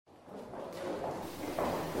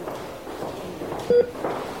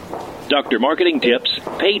Dr. Marketing Tips,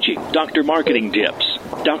 paging Dr. Marketing Tips.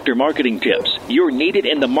 Dr. Marketing Tips, you're needed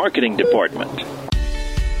in the marketing department.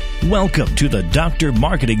 Welcome to the Dr.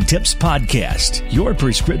 Marketing Tips Podcast, your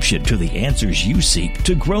prescription to the answers you seek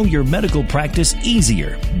to grow your medical practice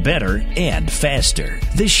easier, better, and faster.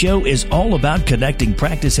 This show is all about connecting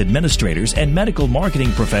practice administrators and medical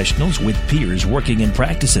marketing professionals with peers working in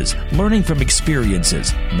practices, learning from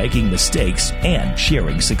experiences, making mistakes, and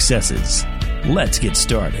sharing successes. Let's get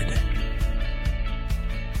started.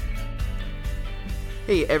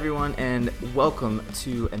 Hey everyone, and welcome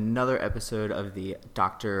to another episode of the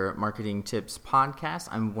Dr. Marketing Tips Podcast.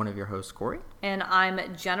 I'm one of your hosts, Corey. And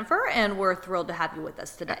I'm Jennifer, and we're thrilled to have you with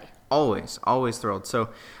us today. Always thrilled. So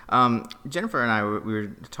Jennifer and I, we were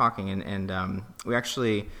talking, and we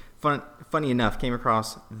actually, funny enough, came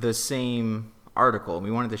across the same article.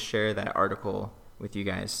 We wanted to share that article with you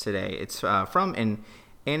guys today. It's from an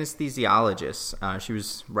anesthesiologist. She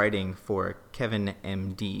was writing for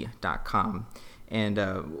KevinMD.com. And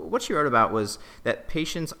what she wrote about was that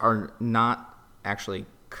patients are not actually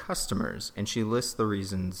customers, and she lists the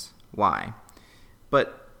reasons why.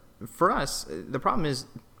 But for us, the problem is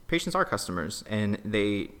patients are customers, and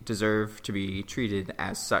they deserve to be treated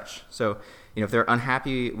as such. So, if they're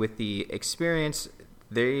unhappy with the experience,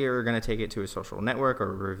 they are going to take it to a social network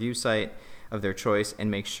or a review site of their choice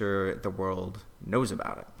and make sure the world knows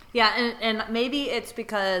about it. Yeah, and maybe it's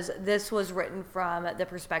because this was written from the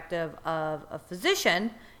perspective of a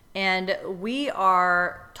physician, and we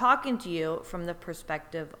are talking to you from the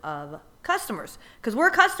perspective of customers. Because we're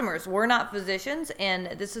customers, we're not physicians, and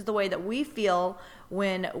this is the way that we feel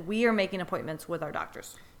when we are making appointments with our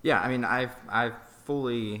doctors. Yeah, I mean, I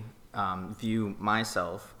fully view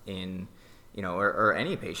myself in, or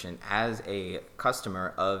any patient as a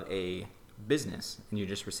customer of a business, and you're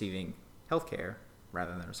just receiving healthcare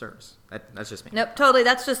rather than a service. That's just me. Nope, totally.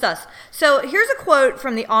 That's just us. So here's a quote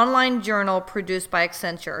from the online journal produced by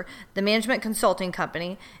Accenture, the management consulting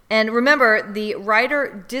company. And remember, the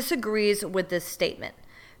writer disagrees with this statement.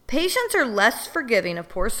 Patients are less forgiving of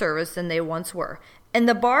poor service than they once were. And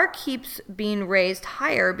the bar keeps being raised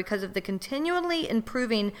higher because of the continually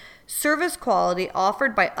improving service quality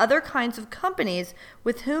offered by other kinds of companies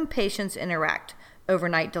with whom patients interact.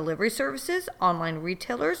 Overnight delivery services, online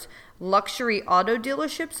retailers, luxury auto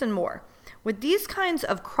dealerships, and more. With these kinds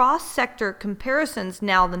of cross-sector comparisons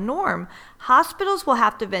now the norm, hospitals will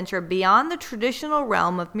have to venture beyond the traditional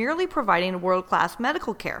realm of merely providing world-class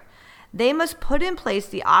medical care. They must put in place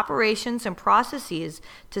the operations and processes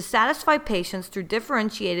to satisfy patients through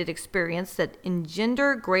differentiated experience that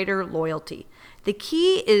engender greater loyalty. The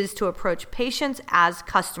key is to approach patients as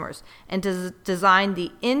customers and to design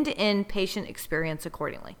the end-to-end patient experience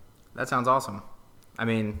accordingly. That sounds awesome. I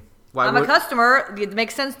mean, I'm a customer. It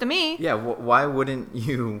makes sense to me. Yeah, why wouldn't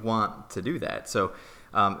you want to do that? So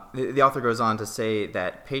the author goes on to say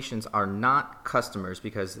that patients are not customers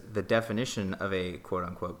because the definition of a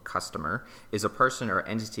quote-unquote customer is a person or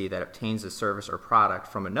entity that obtains a service or product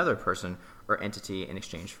from another person or entity in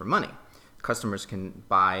exchange for money. Customers can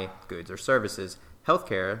buy goods or services.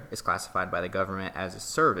 Healthcare is classified by the government as a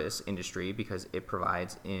service industry because it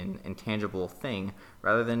provides an intangible thing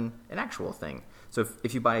rather than an actual thing. So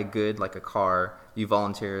if you buy a good like a car, you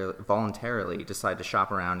voluntarily decide to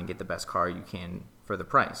shop around and get the best car you can for the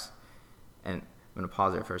price. And I'm going to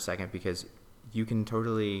pause there for a second because you can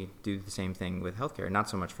totally do the same thing with healthcare. Not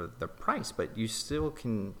so much for the price, but you still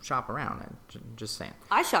can shop around. Just saying.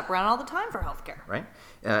 I shop around all the time for healthcare. Right?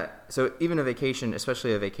 So even a vacation,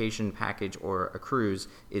 especially a vacation package or a cruise,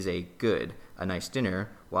 is a good. A nice dinner,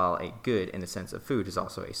 while a good in the sense of food, is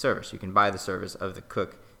also a service. You can buy the service of the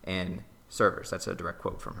cook and servers. That's a direct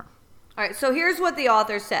quote from her. All right, so here's what the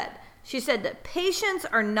author said. She said that patients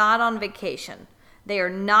are not on vacation. They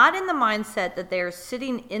are not in the mindset that they are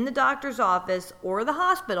sitting in the doctor's office or the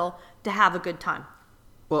hospital to have a good time.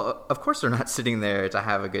 Well, of course they're not sitting there to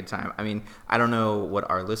have a good time. I mean, I don't know what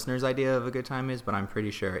our listeners' idea of a good time is, but I'm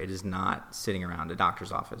pretty sure it is not sitting around a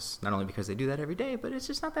doctor's office. Not only because they do that every day, but it's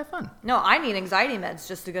just not that fun. No, I need anxiety meds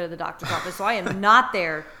just to go to the doctor's office, so I am not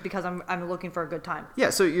there because I'm looking for a good time.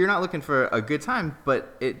 Yeah, so you're not looking for a good time,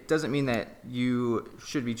 but it doesn't mean that you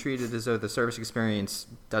should be treated as though the service experience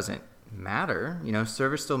doesn't matter.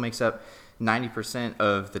 Service still makes up 90%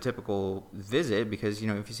 of the typical visit because,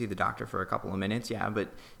 if you see the doctor for a couple of minutes, yeah, but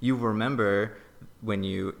you remember when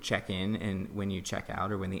you check in and when you check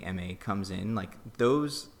out or when the MA comes in, like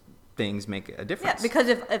those things make a difference. Yeah, because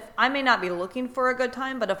if I may not be looking for a good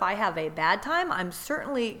time, but if I have a bad time, I'm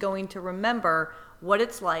certainly going to remember what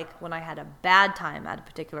it's like when I had a bad time at a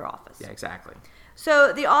particular office. Yeah, exactly.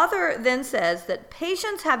 So the author then says that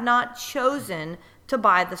patients have not chosen to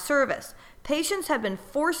buy the service. Patients have been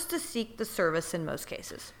forced to seek the service in most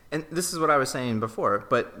cases. And this is what I was saying before,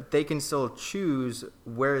 but they can still choose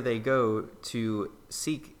where they go to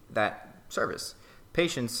seek that service.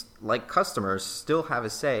 Patients, like customers, still have a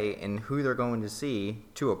say in who they're going to see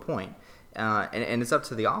to a point. And it's up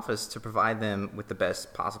to the office to provide them with the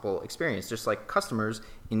best possible experience, just like customers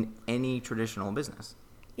in any traditional business.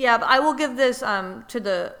 Yeah, but I will give this to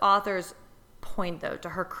the author's point, though, to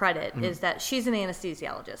her credit, is that she's an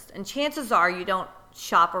anesthesiologist. And chances are you don't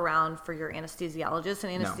shop around for your anesthesiologist.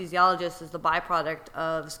 An anesthesiologist is the byproduct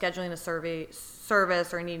of scheduling a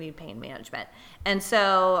service or needing pain management. And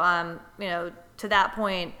so, to that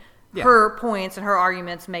point, her points and her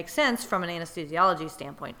arguments make sense from an anesthesiology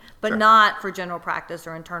standpoint, but not for general practice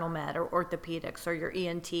or internal med or orthopedics or your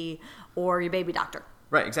ENT or your baby doctor.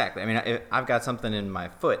 Right, exactly. I mean, I've got something in my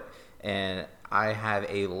foot, and I have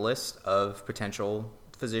a list of potential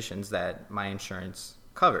physicians that my insurance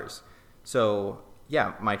covers. So,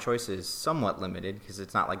 yeah, my choice is somewhat limited because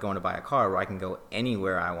it's not like going to buy a car where I can go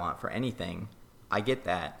anywhere I want for anything. I get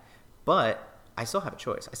that. But I still have a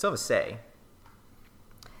choice. I still have a say.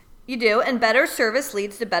 You do, and better service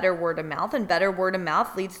leads to better word of mouth, and better word of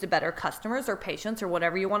mouth leads to better customers or patients or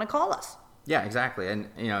whatever you want to call us. Yeah, exactly. And,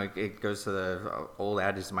 it goes to the old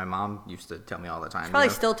adage my mom used to tell me all the time. She probably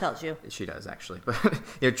still tells you. She does, actually. But,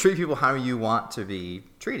 treat people how you want to be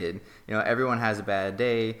treated. Everyone has a bad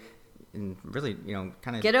day. And really,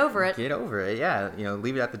 kind of... Get over it. Get over it, yeah.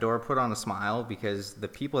 Leave it at the door, put on a smile, because the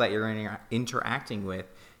people that you're interacting with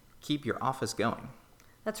keep your office going.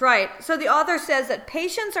 That's right. So the author says that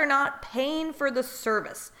patients are not paying for the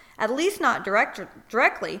service, at least not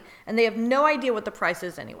directly, and they have no idea what the price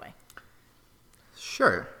is anyway.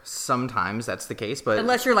 Sure, sometimes that's the case, but...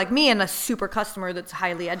 Unless you're like me and a super customer that's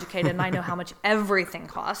highly educated and I know how much everything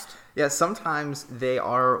costs. Yeah, sometimes they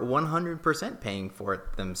are 100% paying for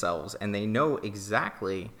it themselves, and they know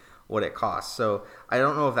exactly what it costs. So I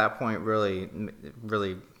don't know if that point really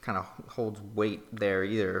kind of holds weight there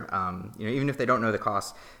either. Even if they don't know the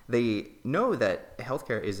cost, they know that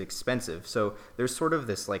healthcare is expensive. So there's sort of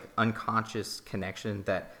this like unconscious connection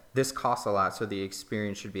that this costs a lot, so the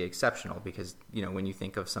experience should be exceptional because, when you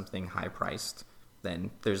think of something high priced,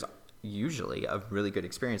 then there's usually a really good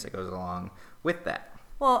experience that goes along with that.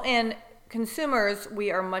 Well, and consumers,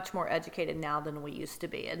 we are much more educated now than we used to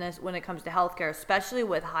be. And when it comes to healthcare, especially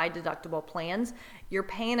with high deductible plans, you're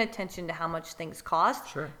paying attention to how much things cost.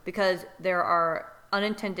 Sure. Because there are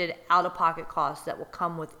unintended out-of-pocket costs that will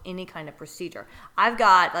come with any kind of procedure. I've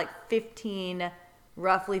got like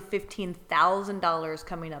roughly $15,000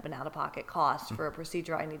 coming up in out-of-pocket costs for a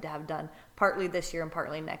procedure I need to have done partly this year and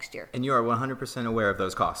partly next year. And you are 100% aware of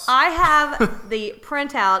those costs. I have the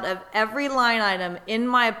printout of every line item in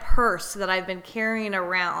my purse that I've been carrying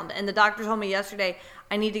around. And the doctor told me yesterday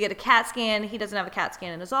I need to get a CAT scan. He doesn't have a CAT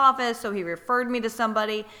scan in his office, so he referred me to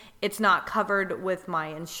somebody. It's not covered with my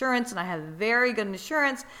insurance, and I have very good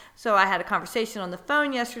insurance. So I had a conversation on the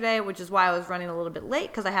phone yesterday, which is why I was running a little bit late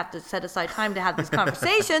because I have to set aside time to have these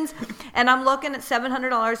conversations. And I'm looking at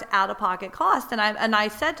 $700 out-of-pocket cost. And I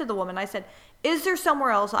said to the woman, I said, is there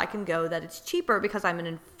somewhere else I can go that it's cheaper because I'm an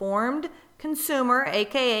informed consumer,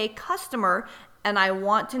 aka customer, and I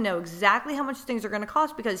want to know exactly how much things are going to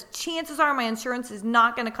cost because chances are my insurance is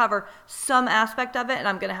not going to cover some aspect of it and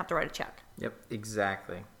I'm going to have to write a check. Yep,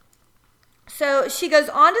 exactly. So she goes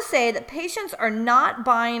on to say that patients are not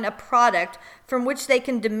buying a product from which they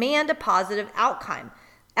can demand a positive outcome.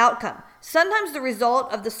 Sometimes the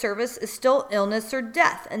result of the service is still illness or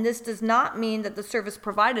death, and this does not mean that the service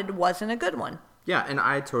provided wasn't a good one. Yeah, and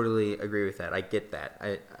I totally agree with that. I get that.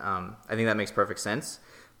 I think that makes perfect sense.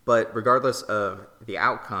 But regardless of the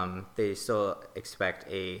outcome, they still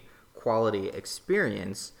expect a quality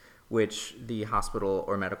experience, which the hospital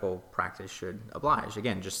or medical practice should oblige.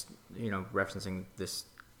 Again, just referencing this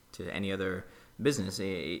to any other business,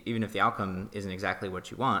 even if the outcome isn't exactly what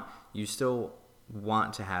you want, you still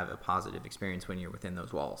want to have a positive experience when you're within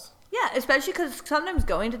those walls. Yeah, especially because sometimes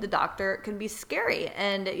going to the doctor can be scary,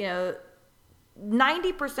 and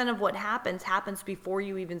 90% of what happens before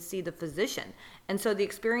you even see the physician. And so the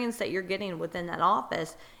experience that you're getting within that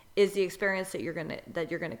office is the experience that you're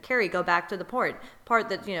gonna carry. Go back to the part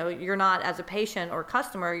that you're not, as a patient or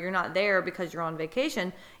customer, you're not there because you're on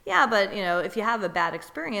vacation. Yeah, but if you have a bad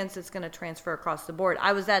experience, it's going to transfer across the board.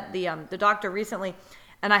 I was at the doctor recently,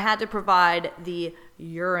 and I had to provide the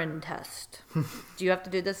urine test. Do you have to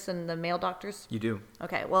do this in the male doctors? You do.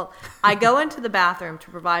 Okay, well, I go into the bathroom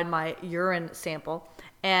to provide my urine sample,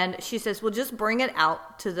 and she says, well, just bring it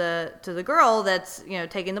out to the girl that's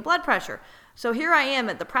taking the blood pressure. So here I am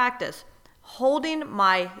at the practice holding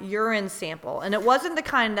my urine sample. And it wasn't the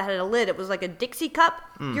kind that had a lid. It was like a Dixie cup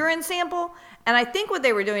urine sample. And I think what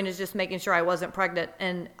they were doing is just making sure I wasn't pregnant.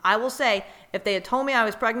 And I will say, if they had told me I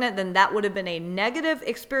was pregnant, then that would have been a negative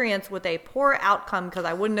experience with a poor outcome because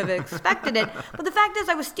I wouldn't have expected it. But the fact is,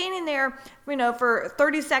 I was standing there, for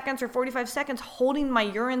 30 seconds or 45 seconds holding my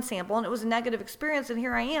urine sample, and it was a negative experience. And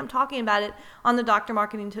here I am talking about it on the Dr.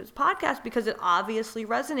 Marketing Tips podcast because it obviously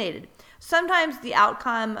resonated. Sometimes the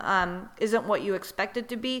outcome isn't what you expect it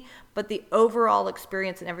to be, but the overall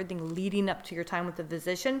experience and everything leading up to your time with the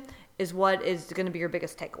physician is what is going to be your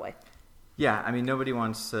biggest takeaway. Yeah, I mean, nobody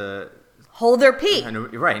wants to hold their pee.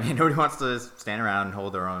 Right. Nobody wants to stand around and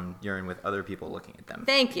hold their own urine with other people looking at them.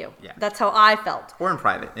 Thank you. Yeah. That's how I felt. Or in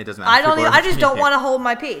private. It doesn't matter. I just don't want to hold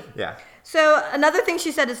my pee. Yeah. So another thing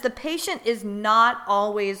she said is the patient is not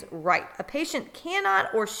always right. A patient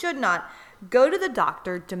cannot or should not go to the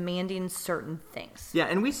doctor demanding certain things. Yeah,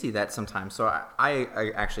 and we see that sometimes. So I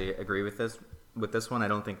actually agree with this. With this one, I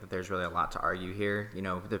don't think that there's really a lot to argue here.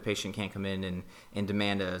 The patient can't come in and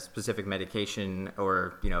demand a specific medication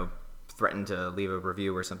or, threaten to leave a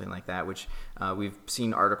review or something like that, which we've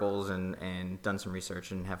seen articles and done some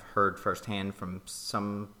research and have heard firsthand from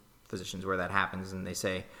some physicians where that happens. And they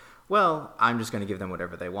say, well, I'm just going to give them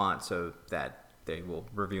whatever they want so that they will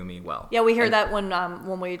review me well. Yeah, we hear that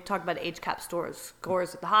when we talk about HCAHPS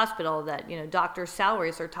scores at the hospital, that doctors'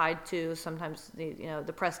 salaries are tied to sometimes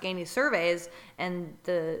the Press Ganey surveys and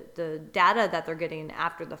the data that they're getting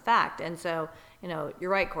after the fact. And so you're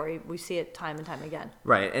right, Corey. We see it time and time again.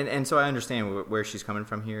 Right, and so I understand where she's coming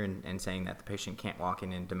from here and saying that the patient can't walk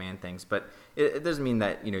in and demand things, but it doesn't mean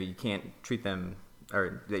that you can't treat them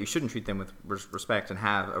or that you shouldn't treat them with respect and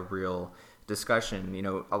have a real discussion.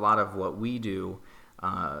 A lot of what we do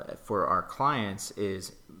for our clients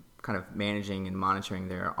is kind of managing and monitoring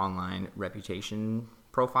their online reputation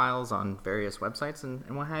profiles on various websites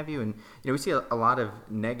and what have you. And we see a lot of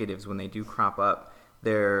negatives when they do crop up.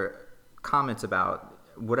 Their comments about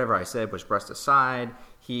whatever I said was brushed aside,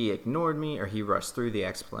 he ignored me, or he rushed through the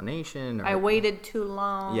explanation. Or, I waited too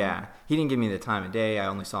long. Yeah, he didn't give me the time of day. I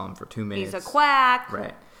only saw him for 2 minutes. He's a quack.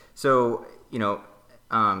 Right. So,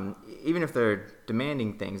 even if they're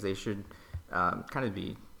demanding things, they should kind of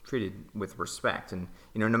be treated with respect. And,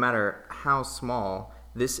 no matter how small,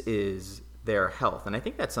 this is their health. And I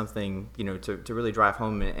think that's something, to really drive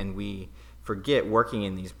home, and we forget working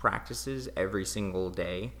in these practices every single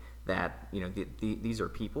day that, these are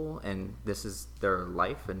people and this is their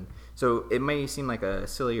life. And so it may seem like a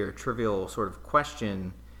silly or trivial sort of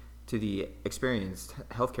question to the experienced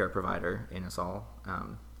healthcare provider in us all,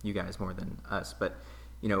 you guys more than us, but,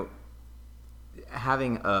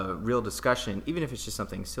 having a real discussion, even if it's just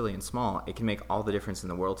something silly and small, it can make all the difference in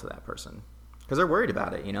the world to that person because they're worried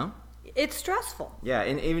about it, It's stressful. Yeah,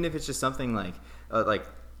 and even if it's just something like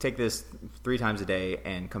take this 3 times a day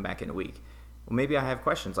and come back in a week. Well, maybe I have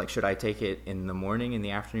questions like, should I take it in the morning, in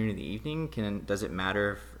the afternoon, in the evening? Does it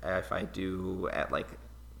matter if I do at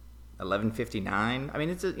 11:59? I mean,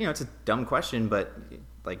 it's a dumb question, but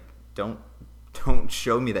don't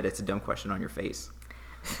show me that it's a dumb question on your face.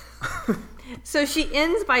 So she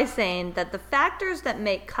ends by saying that the factors that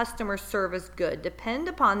make customer service good depend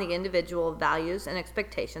upon the individual values and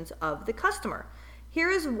expectations of the customer. Here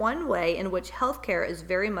is one way in which healthcare is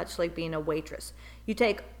very much like being a waitress. You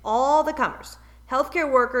take all the comers.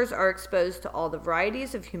 Healthcare workers are exposed to all the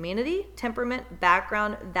varieties of humanity, temperament,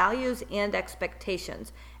 background, values, and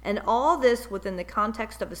expectations. And all this within the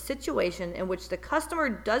context of a situation in which the customer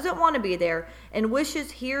doesn't want to be there and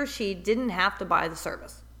wishes he or she didn't have to buy the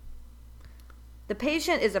service. The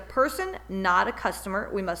patient is a person, not a customer.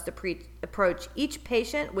 We must approach each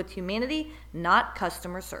patient with humanity, not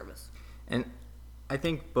customer service. And I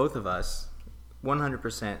think both of us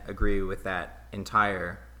 100% agree with that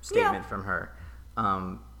entire statement from her.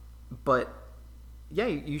 But yeah,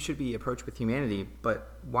 you should be approached with humanity,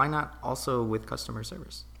 but why not also with customer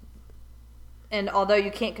service? And although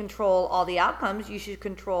you can't control all the outcomes, you should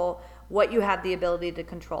control what you have the ability to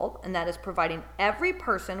control, and that is providing every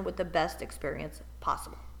person with the best experience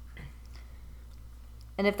possible.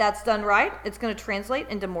 And if that's done right, it's going to translate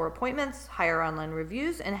into more appointments, higher online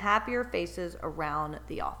reviews, and happier faces around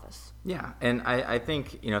the office. Yeah, and I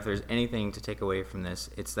think, if there's anything to take away from this,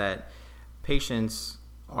 it's that patients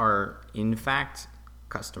are, in fact,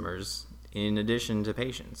 customers in addition to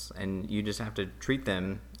patients, and you just have to treat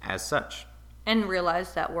them as such. And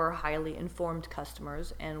realize that we're highly informed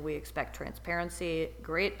customers, and we expect transparency,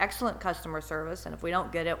 excellent customer service, and if we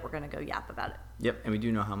don't get it, we're going to go yap about it. Yep, and we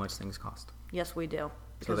do know how much things cost. Yes, we do.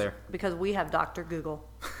 Because we have Dr. Google.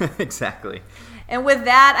 Exactly. And with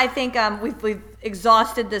that, I think we've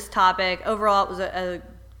exhausted this topic. Overall, it was a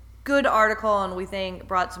good article, and we think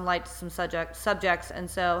brought some light to some subjects. And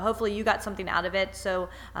so hopefully you got something out of it. So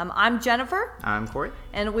I'm Jennifer. I'm Corey.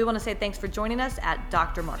 And we want to say thanks for joining us at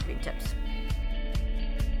Dr. Marketing Tips.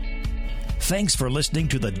 Thanks for listening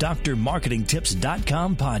to the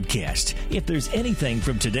drmarketingtips.com podcast. If there's anything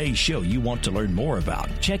from today's show you want to learn more about,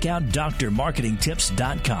 check out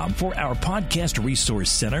drmarketingtips.com for our podcast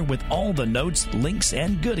resource center with all the notes, links,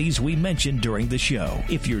 and goodies we mentioned during the show.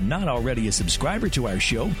 If you're not already a subscriber to our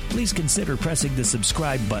show, please consider pressing the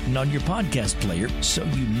subscribe button on your podcast player so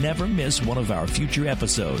you never miss one of our future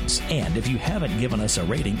episodes. And if you haven't given us a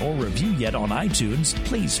rating or review yet on iTunes,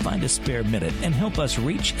 please find a spare minute and help us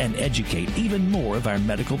reach and educate even more of our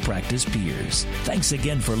medical practice peers. Thanks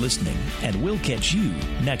again for listening, and we'll catch you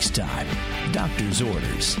next time. Doctor's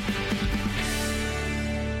orders.